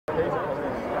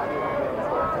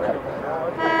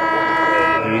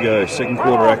we go, second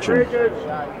quarter action.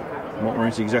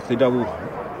 Montmorency exactly double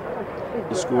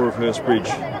the score of Hurstbridge,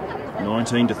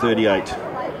 19-38.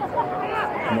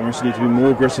 Montmorency need to be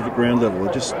more aggressive at ground level.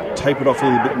 They just tapered off a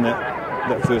little bit in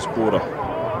that first quarter.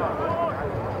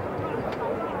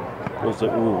 Also,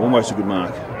 almost a good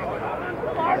mark.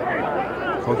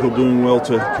 Cockhill doing well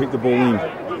to keep the ball in.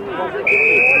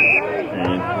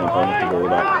 And they'll have to ball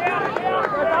it up.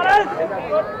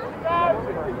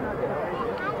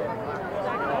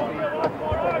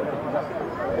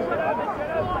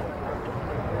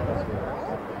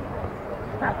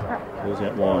 Ball's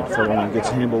out wide. Following him gets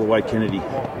a handball away, Kennedy.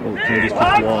 Oh, Kennedy's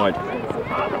kicked wide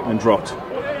and dropped.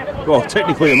 Oh,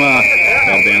 technically a mark.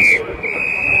 Out of bounds.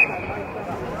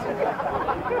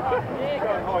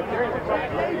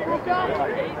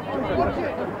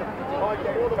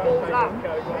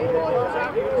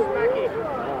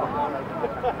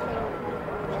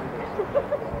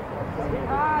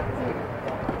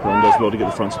 Brown does well to get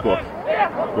the front spot.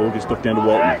 Ball gets knocked down to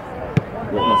Walton.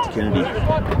 Walton off to Kennedy.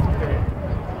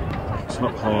 It's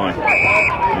not high.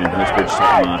 And Hurstbridge set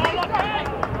the mark.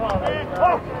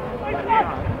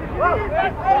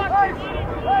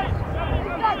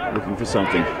 Looking for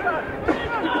something.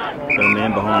 Got a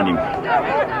man behind him.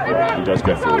 He does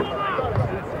go forward.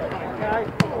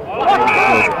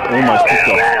 Almost picked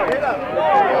off.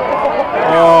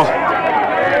 Oh,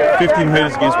 15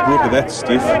 metres against Brooker, that's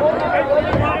stiff.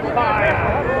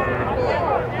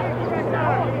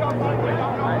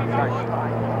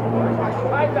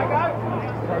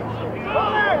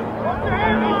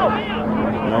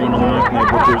 No one on the mark, no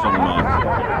Brooker is on the mark.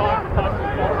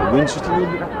 The wind's just a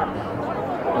little bit,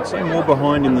 I'd say more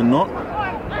behind him than not.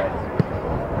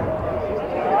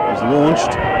 He's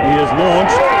launched, he has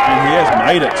launched, and he has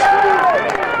made it.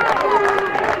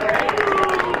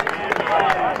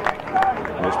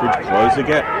 Hurstbridge close the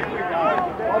gap.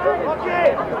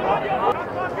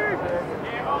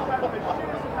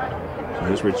 So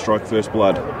Hurstbridge strike first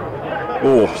blood.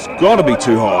 Oh, it's got to be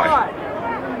too high.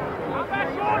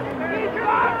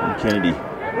 And Kennedy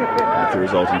with the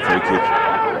resulting free kick.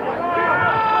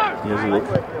 He has a look.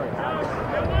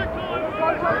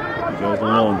 He goes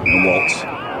along and waltz.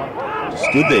 Just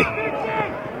stood there.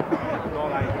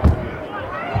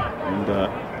 And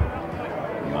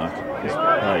Mark is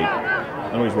paid. I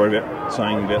know he's worried about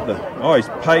saying about the... Oh, he's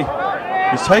paid.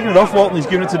 He's taken it off Walton. He's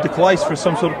given it to DeClace for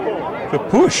some sort of for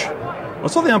push. I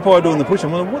saw the umpire doing the push.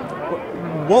 I'm wondering, what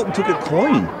Walton took it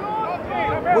clean.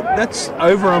 That's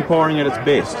over-umpiring at its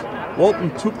best.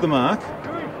 Walton took the mark.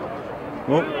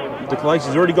 Well, DeClace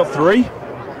has already got 3.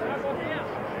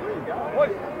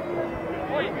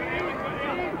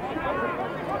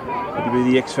 Could be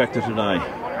the X factor today.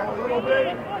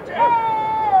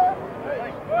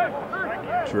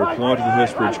 To reply to the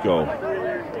Hurstbridge goal.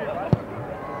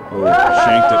 Oh,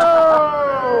 shanked it.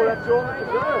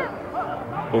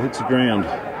 Ball hits the ground.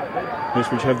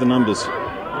 Hurstbridge have the numbers.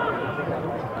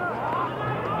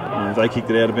 And if they kicked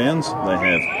it out of bounds, they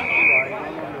have.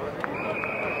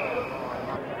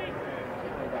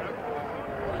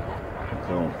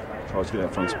 Cool. Tries to get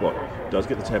that front spot. Does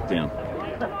get the tap down.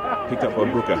 Picked up by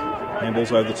Brooker.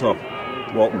 Handballs over the top.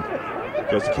 Walton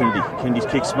goes to Kennedy. Kennedy's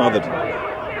kick smothered.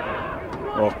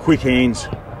 Oh, quick hands.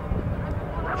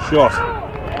 Shot.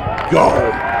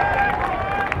 Goal.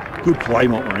 Good play,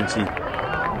 Montmorency.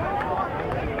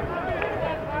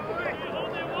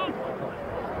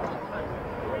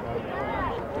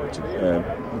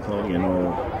 Again,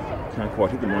 can't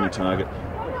quite hit the money target.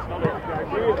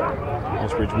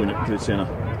 Hurstbridge win it to the centre.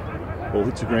 Ball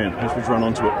hits the ground. Hurstbridge run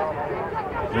onto it.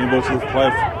 Handball to the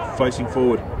player facing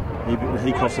forward.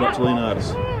 He coughs it up to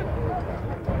Leonardis.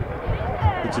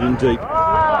 Hits it in deep.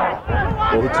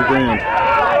 Ball hits the ground.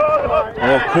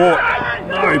 Oh, caught.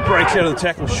 No, he breaks out of the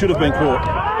tackle. Should have been caught.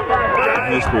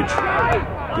 Hurstbridge,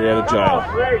 get out of jail.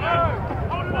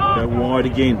 Go wide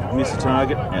again. Miss the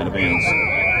target. Out of bounds.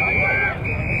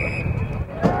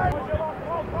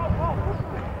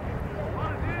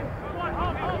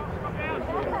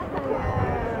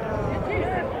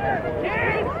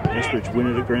 Hurstbridge win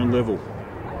it at ground level.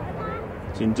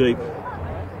 It's in deep.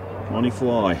 Money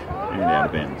fly and out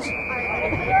of bounds.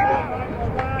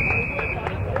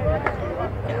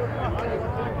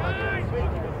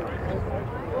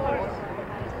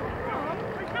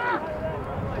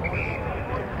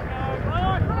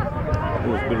 Oh,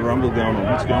 there's a bit of rumble going on.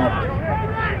 What's going on?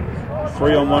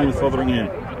 3-on-1 with Fotheringham.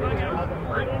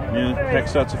 Now pack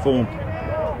starts to form.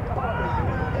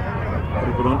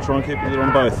 Put it on, try and keep it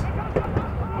on both.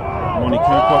 Money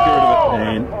can't quite get rid of it,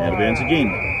 and out of bounds again.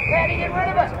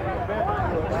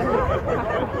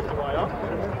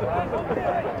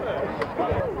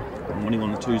 winning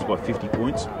on the twos by 50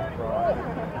 points.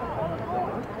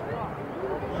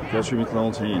 Goes through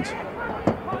McClelland's hands.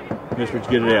 Hurstbridge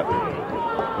get it out.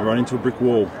 They run into a brick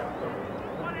wall.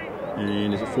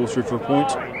 And is it forced through for a point?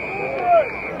 Is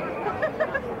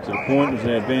it a point? Is it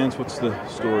out of bounds? What's the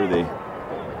story there?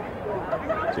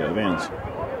 It's out of bounds.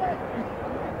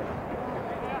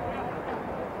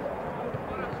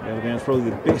 Out of bounds, probably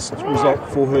the best result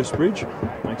for Hurstbridge.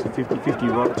 Makes it 50-50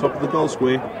 right at the top of the goal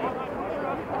square.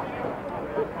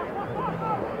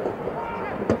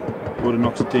 Water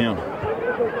knocks it down.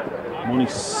 Monty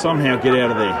somehow get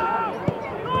out of there.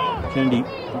 Kennedy,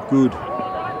 good.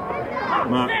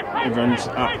 Mark, everyone's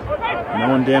up. No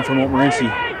one down from Montmorency.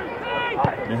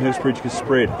 Now Hurstbridge can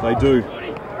spread. They do.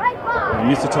 They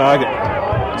miss the target.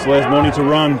 This allows Monty to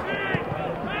run.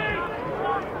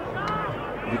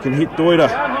 He can hit Deuter.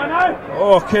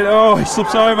 Oh, he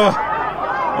slips over.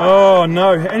 Oh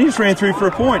no, and he just ran through for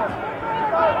a point.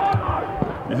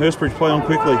 Now Hurstbridge play on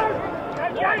quickly.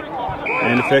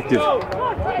 And effective.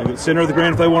 They've got the centre of the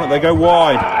ground if they want it. They go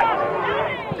wide.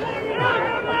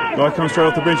 Guy comes straight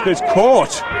off the bench, goes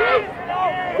caught.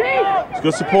 He's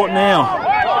got support now.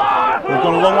 They've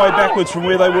gone a long way backwards from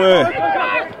where they were.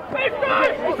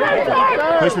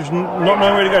 Hurstbridge not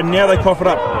knowing where to go. Now they cough it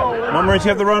up. Montmorency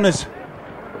have the runners.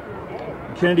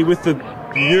 Kennedy with the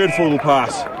beautiful little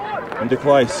pass. And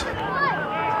DeClace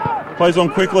plays on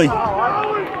quickly.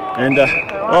 And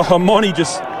Monty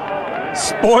just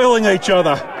spoiling each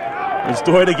other as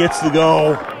Deuter gets the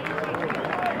goal.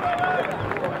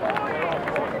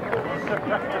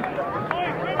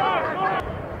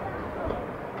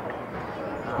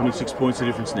 .26 points the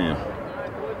difference now.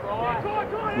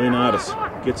 Leonardis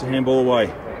gets a handball away.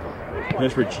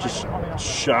 Hurstbridge just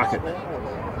shark it.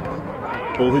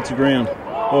 Ball hits the ground.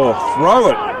 Oh, throw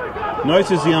it! No,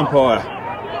 says the umpire.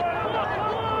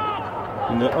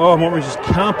 And Montmorency just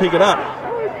can't pick it up.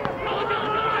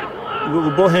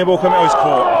 The ball handball coming out, was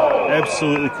caught.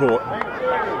 Absolutely caught.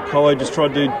 Colo just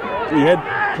tried to. He had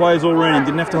players all around him,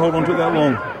 didn't have to hold on to it that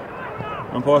long.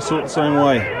 Umpire saw it the same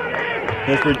way.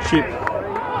 Hurstbridge chip.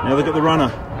 Now they've got the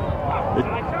runner.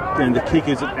 And the kick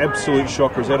is an absolute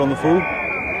shocker. Is that on the full?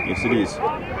 Yes, it is.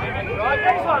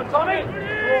 Next one, Tommy.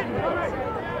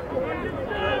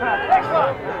 Next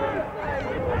one.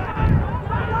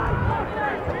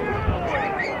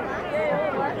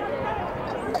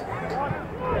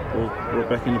 Ball brought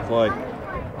back into play.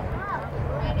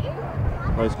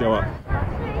 Plays go up.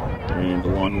 And the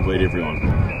line will beat everyone.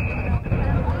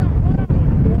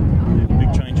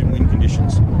 Big change in wind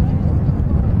conditions.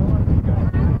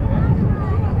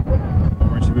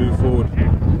 Montmorency move forward.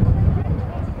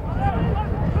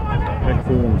 Back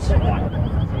forms.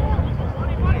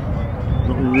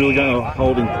 Not really going to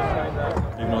holding.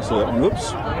 Even I saw that one.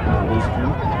 Whoops.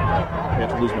 About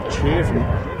to lose my chair from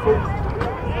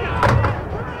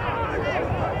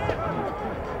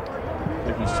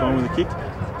taking his time with the kick.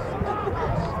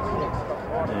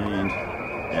 And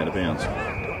out of bounds.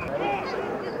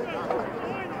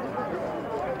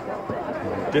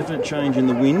 Definite change in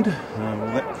the wind.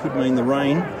 Well, that could mean the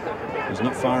rain is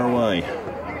not far away.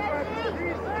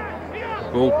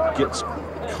 Ball gets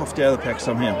coughed out of the pack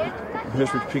somehow.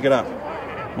 Hurstbridge pick it up.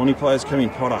 Monty players come in.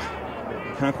 Potter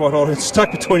can't quite hold it. It's stuck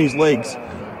between his legs.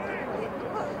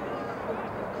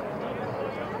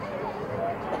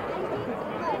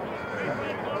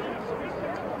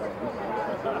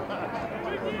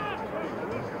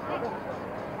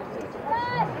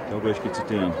 Dalgleish gets it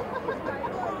down.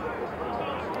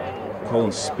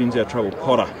 Collins spins out trouble.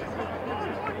 Potter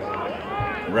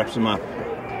wraps him up.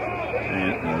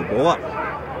 And now the ball up.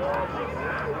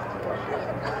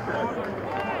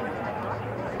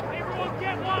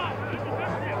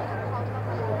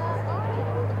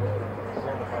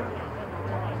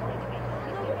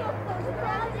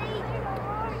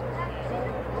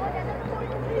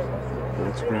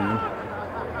 Ball's ground.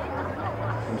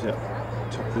 Comes out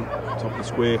top of the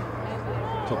square.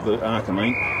 Top of the arc, I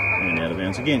mean. And out of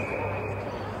bounds again.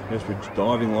 Hurstbridge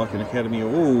diving like an academy.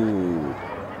 Ooh.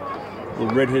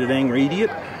 Little red-headed angry idiot.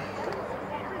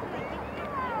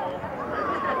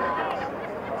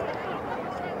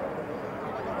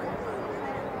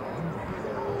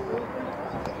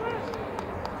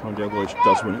 Dalgleish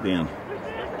does win it down.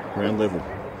 Ground level.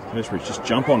 Hurstbridge just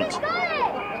jump on it.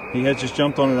 He has just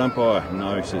jumped on it, umpire.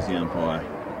 No, says the umpire.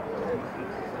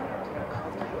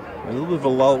 A little bit of a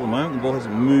lull at the moment. The ball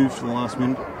hasn't moved for the last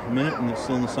minute and it's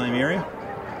still in the same area.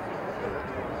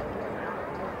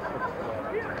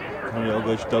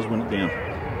 Dalgleish does win it down.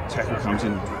 Tackle comes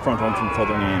in front on from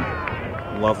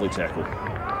Fotheringham. Lovely tackle.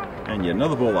 And yet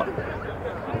another ball up.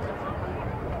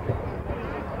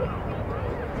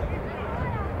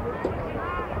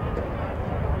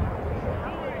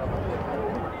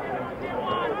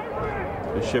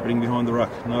 shepherding behind the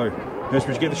ruck. No.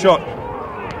 Hurstbridge get the shot.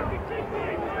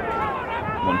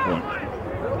 1 point.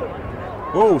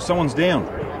 Whoa, someone's down.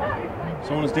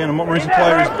 Someone is down. A Montmorency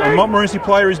player is down. A Montmorency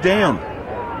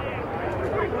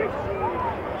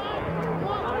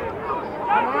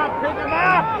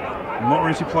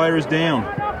player is down.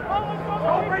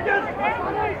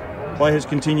 Play has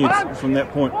continued from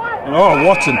that point. And oh,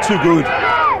 Watson, too good.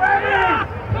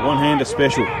 One-hander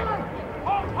special.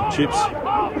 Chips.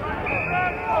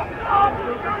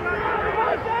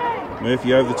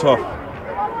 Murphy over the top.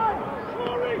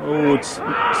 Oh,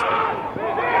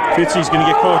 Fitzy's going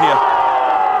to get caught here.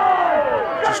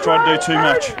 Just tried to do too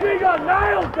much.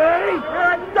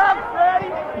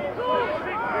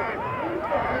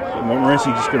 So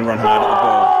Montmorency just going to run hard at the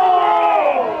ball.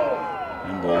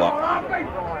 And ball up.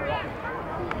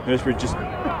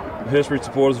 Hurstbridge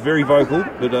supporters very vocal,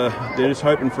 but they're just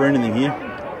hoping for anything here.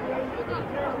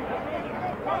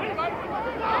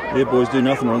 Their boys do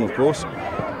nothing wrong, of course.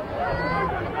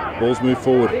 Balls move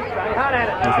forward.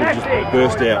 Hurstbridge just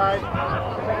burst out.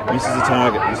 Misses the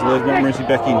target. This allows Montmorency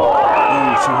back in. Oh,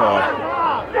 too high.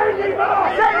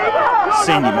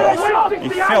 Send him off. He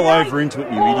fell over into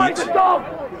it, you idiot.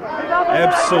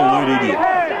 Absolute idiot.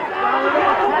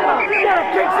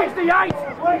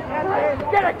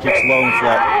 Kicks low and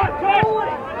flat.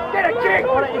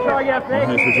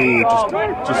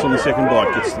 Hurstbridge just on the second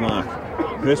bite gets the mark.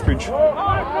 Hurstbridge,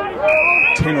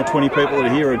 10 or 20 people that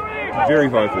are here are very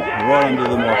vocal, right under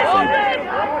the microphone.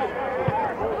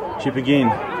 Chip again.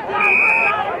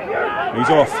 He's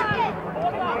off.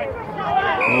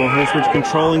 Oh, Hurstbridge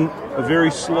controlling a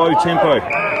very slow tempo,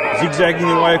 zigzagging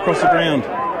their way across the ground.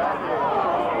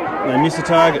 They miss the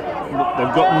target.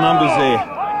 They've got the numbers there.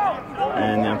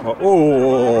 And the umpire,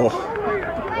 oh,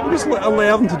 you just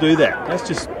allow them to do that. That's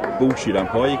just bullshit,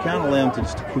 umpire. You can't allow them to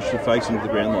just push your face into the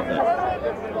ground like that.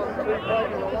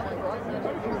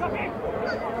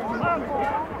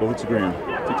 Ball hits the ground.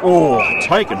 Oh,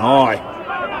 taken high.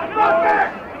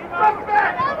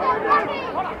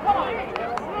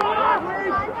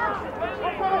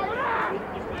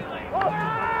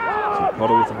 So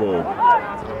Potter with the ball.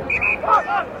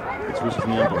 It's whistle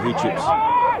from the umpire. He chips.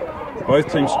 Both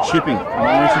teams chipping.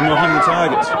 Montmorency not hitting the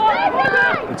targets.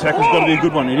 The tackle's got to be a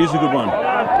good one. It is a good one.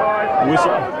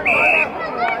 Whistle.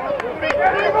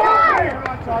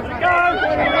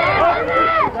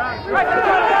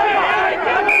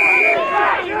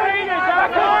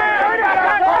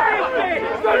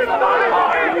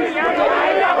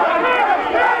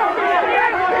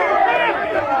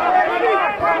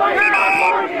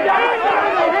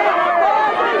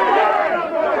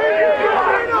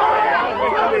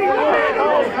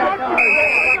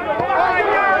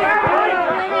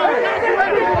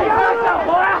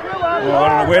 Oh, I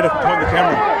don't know where to point the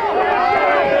camera.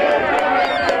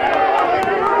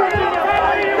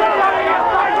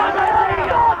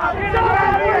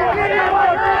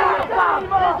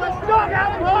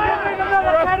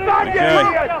 Okay,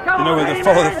 you know where the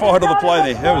fight of the play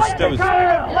there. That was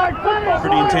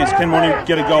pretty intense. Ken wanted to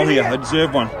get a goal here. They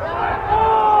deserve one. Oh,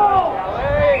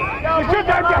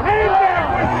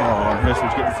 and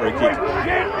Hurstbridge get the free kick.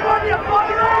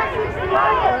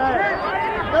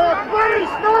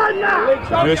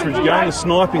 So Hurstbridge going to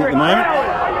sniping at the moment.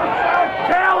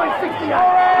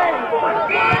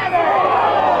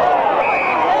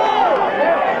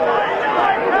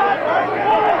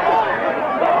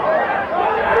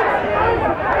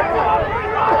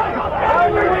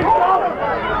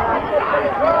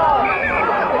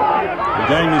 The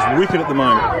game is wicked at the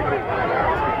moment.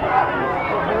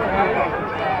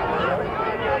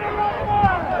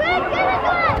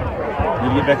 Need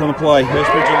to get back on the play.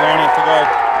 Hurstbridge will line out for goal.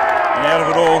 And out of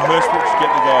it all, Hurstbridge get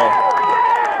the goal.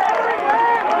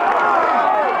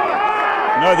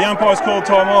 No, the umpire's called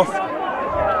time off.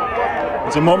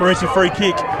 It's a Montmorency free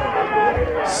kick.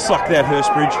 Suck that,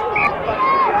 Hurstbridge.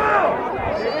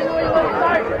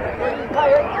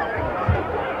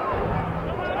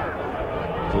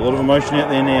 There's a lot of emotion out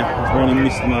there now. As Warnie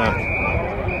missed the mark.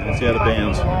 It's out of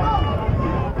bounds.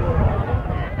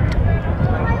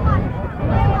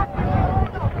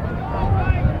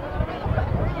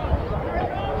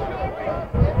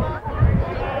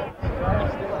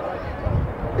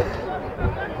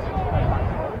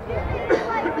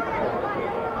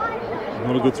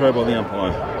 Not a good throw by the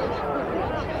umpire.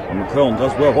 And McClellan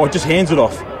does well. Oh, just hands it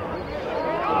off.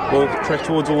 Ball tracked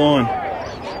towards the line.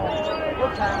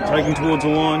 Taking towards the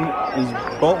line is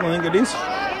Bolton, I think it is.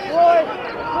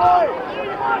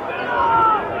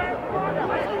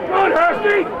 Good,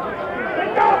 Hursty! Get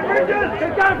going, Bridges!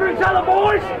 Get going for each other,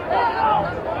 boys!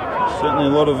 Certainly a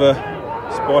lot of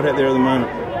spite out there at the moment.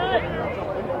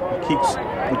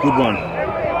 A good one.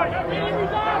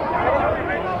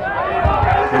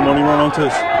 Come on, run onto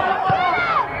us.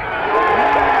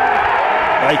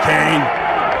 They can.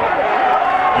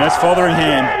 And that's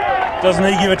Fotheringham. Doesn't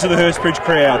he give it to the Hurstbridge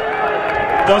crowd?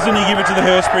 Doesn't he give it to the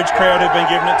Hurstbridge crowd who've been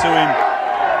giving it to him?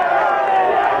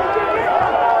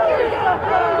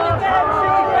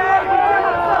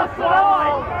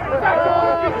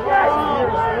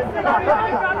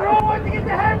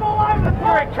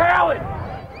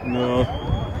 No.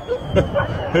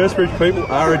 Hurstbridge people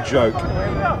are a joke.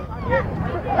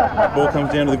 Ball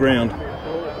comes down to the ground.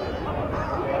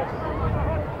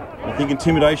 I think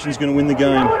intimidation is going to win the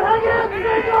game.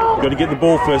 You've got to get the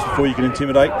ball first before you can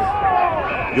intimidate.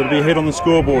 You've got to be ahead on the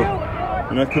scoreboard.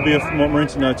 You know, it could be a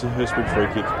Montmorency, no, it's a Hurstbridge free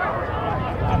kick.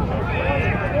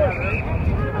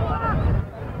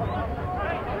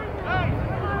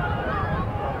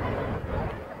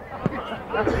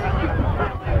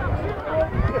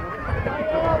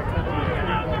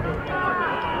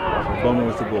 Bomber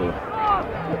with the ball.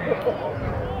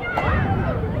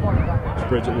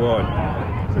 Spreads it wide.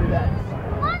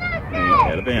 And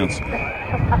out of bounds.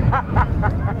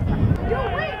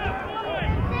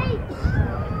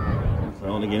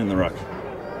 Throwing again in the ruck.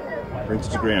 Brings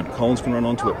it to ground. Collins can run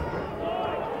onto it.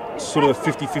 It's sort of a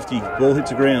 50-50. Ball hits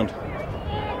the ground.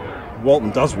 Walton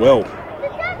does well.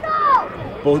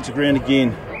 Ball hits the ground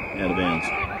again. Out of bounds.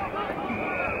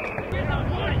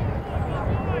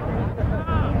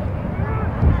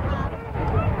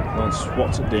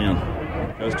 Swats it down,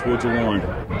 goes towards the line,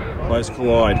 players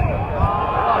collide,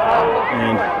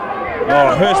 and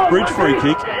Hurstbridge free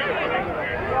kick.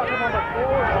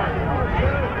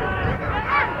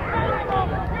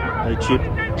 They chip,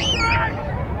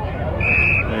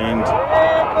 and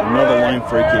another lame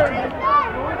free kick.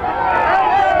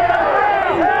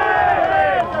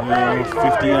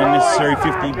 50 unnecessary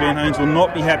 50. Ben Haynes will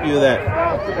not be happy with that.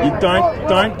 You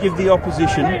don't give the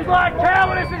opposition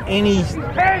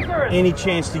any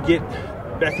chance to get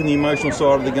back in the emotional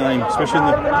side of the game, especially in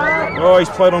the. Oh, he's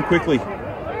played on quickly. And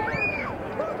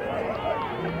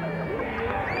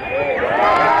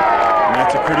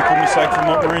that's a critical mistake from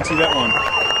Montmorency, that one.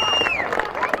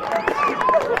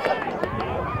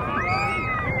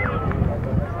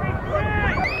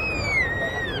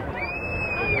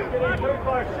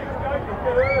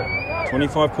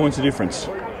 $25 points of difference.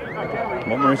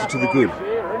 Montmorency to the good.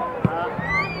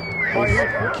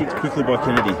 Kicked quickly by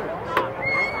Kennedy.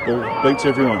 Ball beats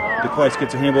everyone. DeClace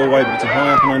gets a handball away, but it's a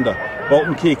high up and under.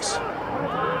 Bolton kicks.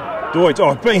 Deutsch,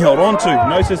 being held on to.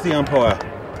 No, says the umpire.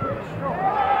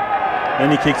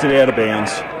 And he kicks it out of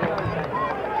bounds.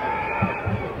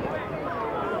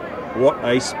 What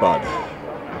a spud.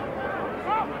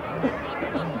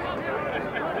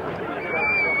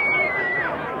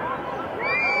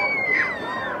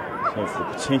 So for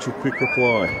potential quick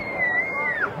reply.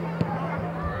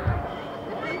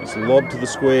 It's lobbed to the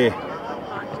square.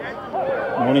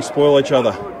 Monty spoil each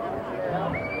other.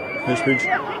 Hurstbridge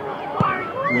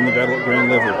win the battle at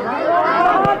ground level.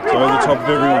 It's over the top of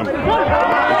everyone.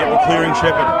 They get the clearing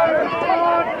Shepherd.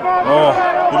 Oh,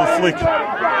 little flick.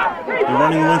 They're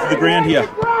running the length of the ground here.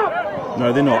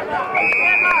 No, they're not.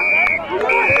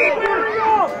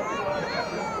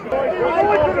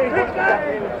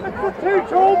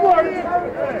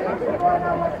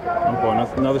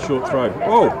 Another short throw.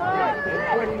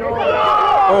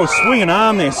 Oh, swing an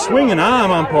arm there. Swing an arm,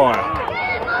 umpire.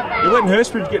 You're letting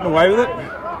Hurstbridge getting away with it.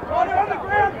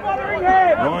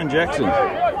 Ryan Jackson.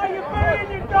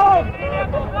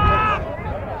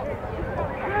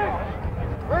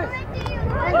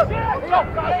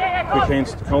 Quick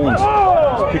hands to Collins.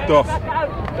 He's picked off.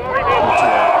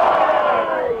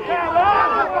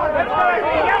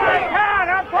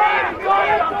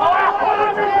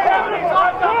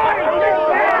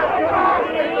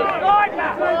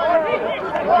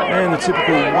 And the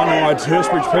typical one-eyed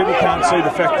Hurstbridge people can't see the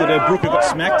fact that Brooker got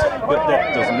smacked, but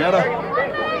that doesn't matter.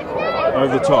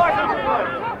 Over the top.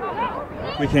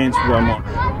 Quick hands for Beaumont.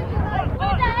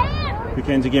 Quick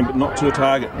hands again, but not to a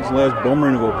target. This allows Bomber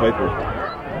in of all people.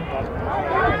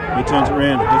 He turns it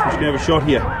around. Hurstbridge can have a shot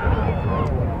here.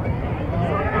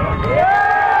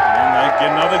 And they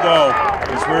get another goal.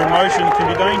 It's where emotion can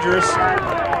be dangerous.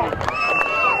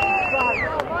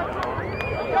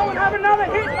 Have another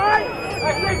hit, mate!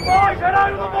 That's big boys, head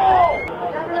over the ball!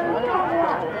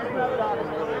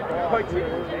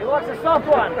 He likes a soft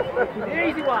one, the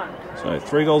easy one. So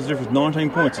 3 goals difference, 19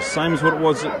 points, the same as what it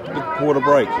was at the quarter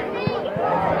break.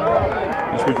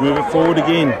 Hurstbridge move it forward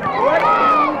again.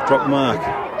 Drop mark.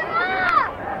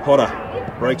 Potter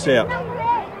breaks out.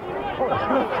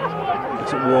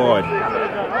 Gets it wide.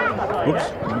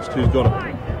 Whoops, these two's got it.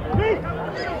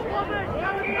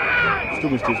 Still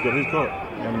missed his. Who's got it?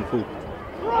 Out in the full.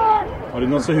 I did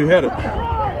not see who had it.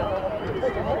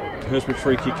 Hurstbridge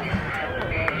free kick.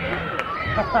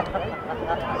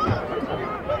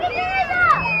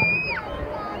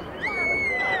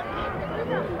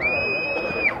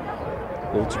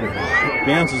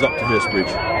 Bounces up to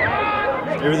Hurstbridge.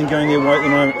 Everything going their way at the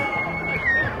moment.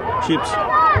 Chips.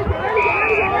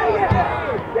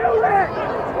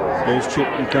 Ball's chipped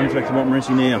and comes back to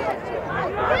Montmorency now.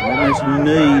 Montmorency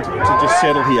need to just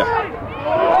settle here.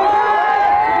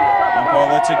 Umpire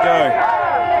lets it go.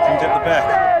 Comes out the back.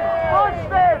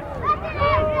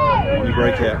 And you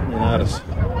break out, Leonardis.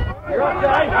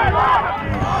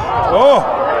 Oh!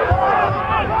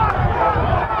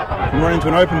 Can run into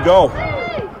an open goal.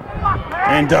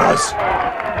 And does.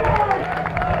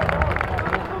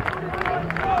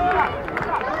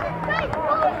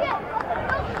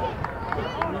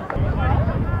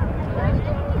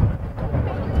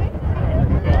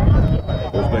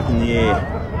 Ball's back in the air.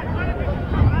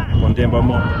 One down by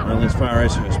Mont, only as far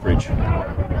as Hurstbridge.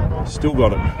 Still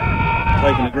got it.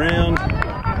 Taking the ground.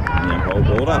 And the umpire will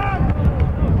ball it up.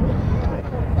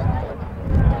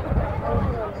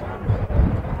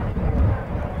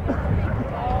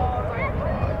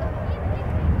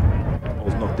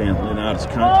 Down, Leonardis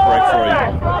can't break free.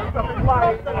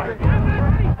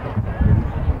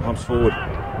 Pumps forward.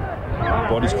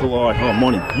 Bodies collide. Oh,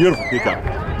 Monty, beautiful pickup.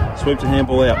 Sweeps the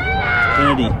handball out.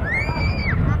 Kennedy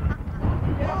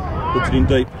puts it in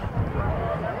deep.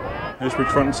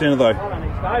 Hurstbridge front and centre though.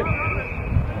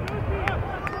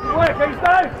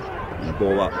 And the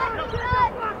ball up.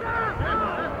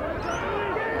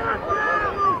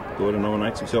 Gordon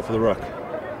nominates himself for the ruck.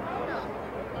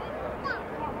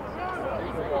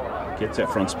 Gets that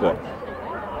front spot.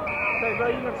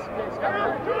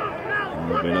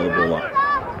 And there'll be another ball up.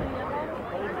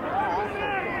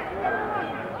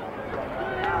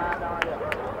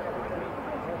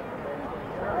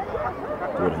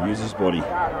 Gordon uses his body.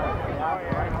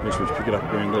 Hurstbridge pick it up at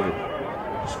ground level.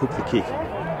 Just hook the kick.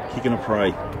 Kick and a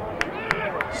prey.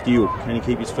 Steele. Can he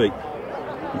keep his feet?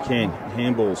 He can.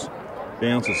 Handballs.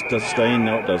 Bounces. Does it stay in?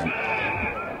 No, it doesn't.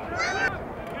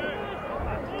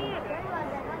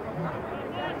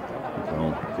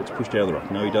 Gets pushed out of the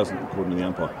ruck. No, he doesn't, according to the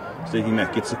umpire. Stevie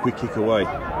Mack gets the quick kick away.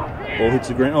 Ball hits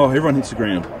the ground. Oh, everyone hits the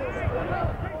ground.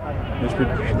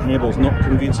 Hurstbridge handball's not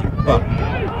convincing, but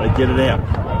they get it out.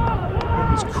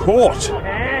 It's caught.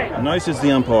 No, says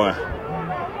the umpire.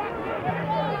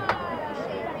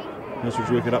 Hurstbridge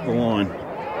work it up the line.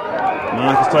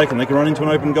 Mark is taken. They can run into an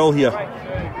open goal here. Get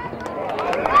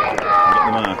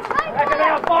the mark. Back it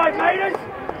out 5 metres.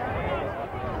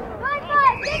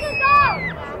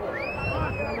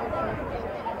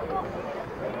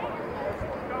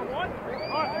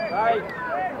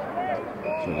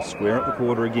 So to square up the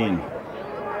quarter again. He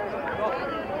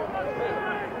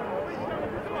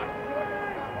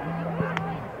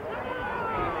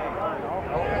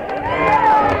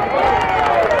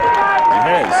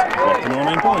has. Back to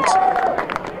 19 points.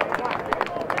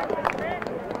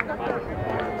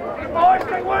 Boys,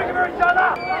 keep working for each other.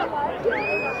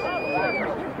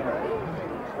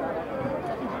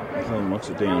 McClellan knocks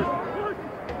it down.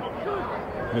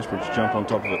 Hurstbridge jump on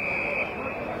top of it.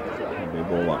 There'll be a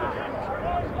ball up.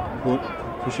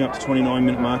 Pushing up to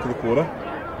 29-minute mark of the quarter.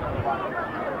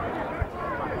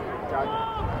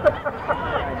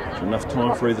 It's enough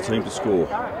time for either team to score.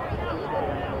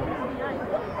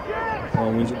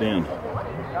 McClellan wins it down.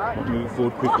 Not moving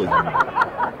forward quickly. The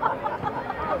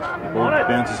ball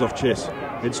bounces off chest.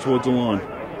 Heads towards the line.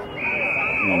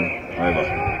 And over.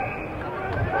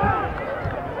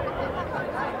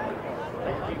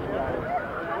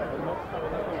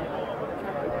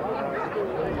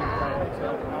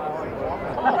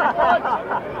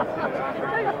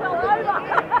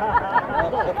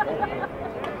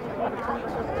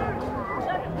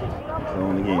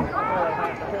 On again.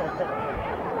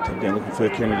 Take down looking for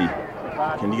Kennedy.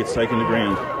 Kennedy gets taken to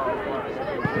ground.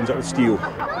 Comes up with Steele.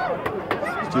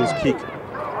 Steele's kick.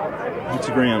 Hits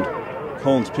the ground.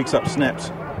 Collins picks up, snaps.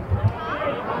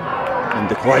 And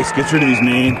DeClace gets rid of his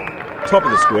man. Top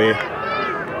of the square.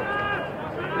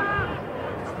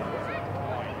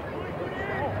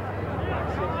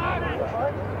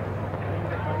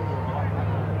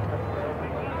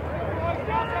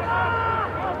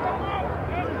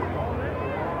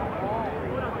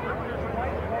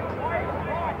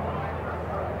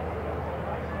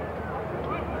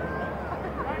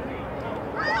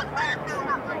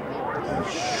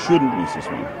 Shouldn't miss this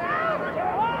one.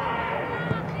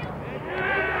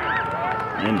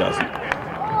 And doesn't.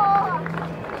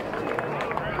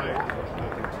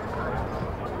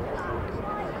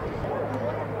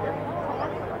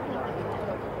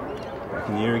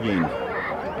 Near again.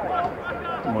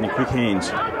 Money, quick hands.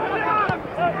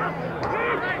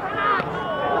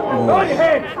 Oh.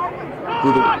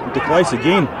 Good to place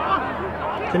again.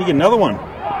 Can he get another one?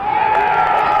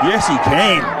 Yes, he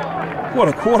can. What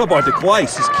a quarter by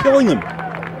DeClace. He's killing them.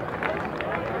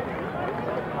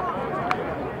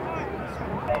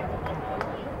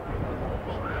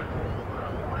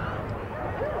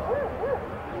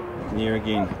 Near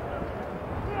again.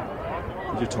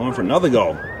 Is there time for another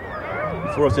goal?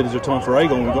 Before I said is there time for a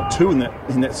goal, and we've got two in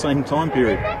that same time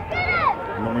period.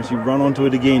 Montmorency run onto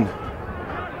it again.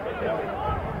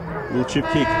 Little chip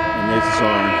kick, and there's the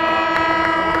siren.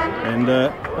 And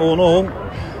all in all,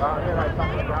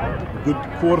 a good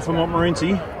quarter for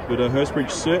Montmorency, but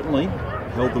Hurstbridge certainly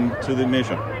held them to the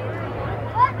measure.